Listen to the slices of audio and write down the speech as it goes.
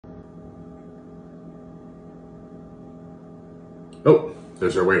Oh,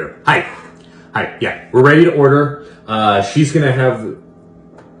 there's our waiter. Hi. Hi. Yeah, we're ready to order. She's gonna have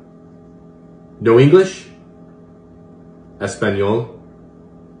no English? Espanol?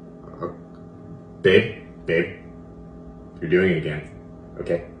 Babe, you're doing it again.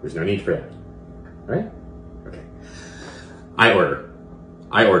 Okay, there's no need for that. All right? Okay. I order.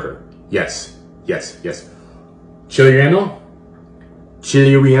 Yes. Chili relleno?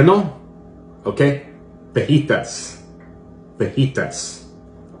 Okay. Fajitas.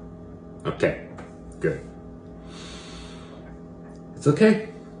 Okay, good. It's okay.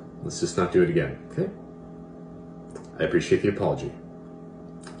 Let's just not do it again, okay? I appreciate the apology.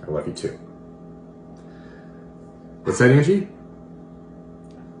 I love you too. What's that, Angie?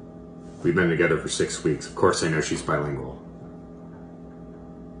 We've been together for 6 weeks. Of course I know she's bilingual.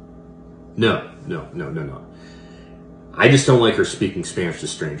 No. I just don't like her speaking Spanish to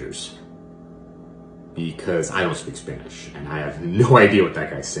strangers. Because I don't speak Spanish, and I have no idea what that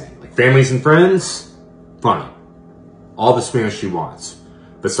guy's saying. Like, families and friends, fine. All the Spanish she wants.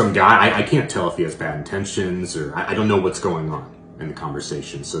 But some guy, I can't tell if he has bad intentions, or I don't know what's going on in the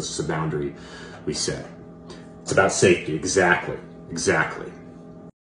conversation, so it's just a boundary we set. It's about safety, exactly.